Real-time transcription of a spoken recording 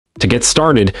To get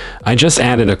started, I just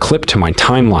added a clip to my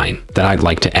timeline that I'd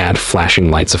like to add flashing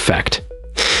lights effect.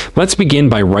 Let's begin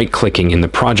by right-clicking in the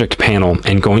project panel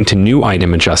and going to New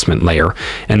Item Adjustment Layer,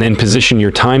 and then position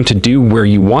your time to do where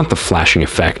you want the flashing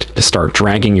effect to start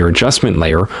dragging your adjustment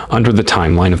layer under the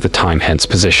timeline of the time head's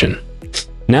position.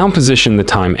 Now position the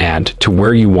time add to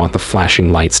where you want the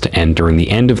flashing lights to end during the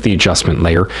end of the adjustment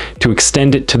layer to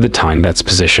extend it to the time that's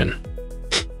position.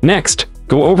 Next,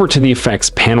 go over to the Effects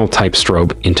Panel Type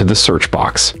Strobe into the search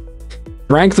box.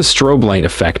 Drag the strobe light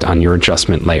effect on your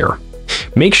adjustment layer.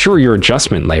 Make sure your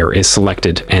adjustment layer is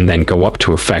selected and then go up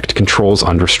to Effect Controls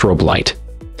under Strobe Light.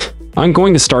 I'm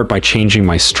going to start by changing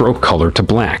my stroke color to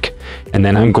black, and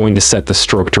then I'm going to set the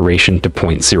stroke duration to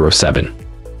 0.07.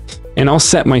 And I'll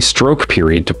set my stroke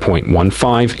period to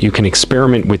 0.15. You can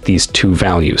experiment with these two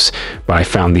values, but I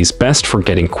found these best for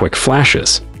getting quick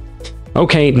flashes.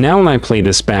 Okay, now when I play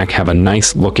this back, have a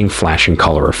nice looking flashing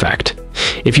color effect.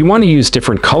 If you want to use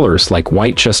different colors like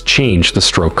white, just change the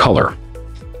stroke color.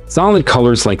 Solid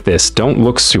colors like this don't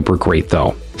look super great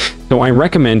though, so I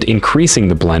recommend increasing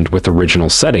the blend with original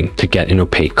setting to get an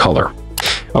opaque color.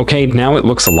 Okay, now it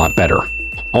looks a lot better.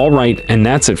 Alright, and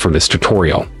that's it for this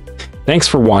tutorial. Thanks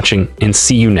for watching, and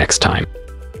see you next time.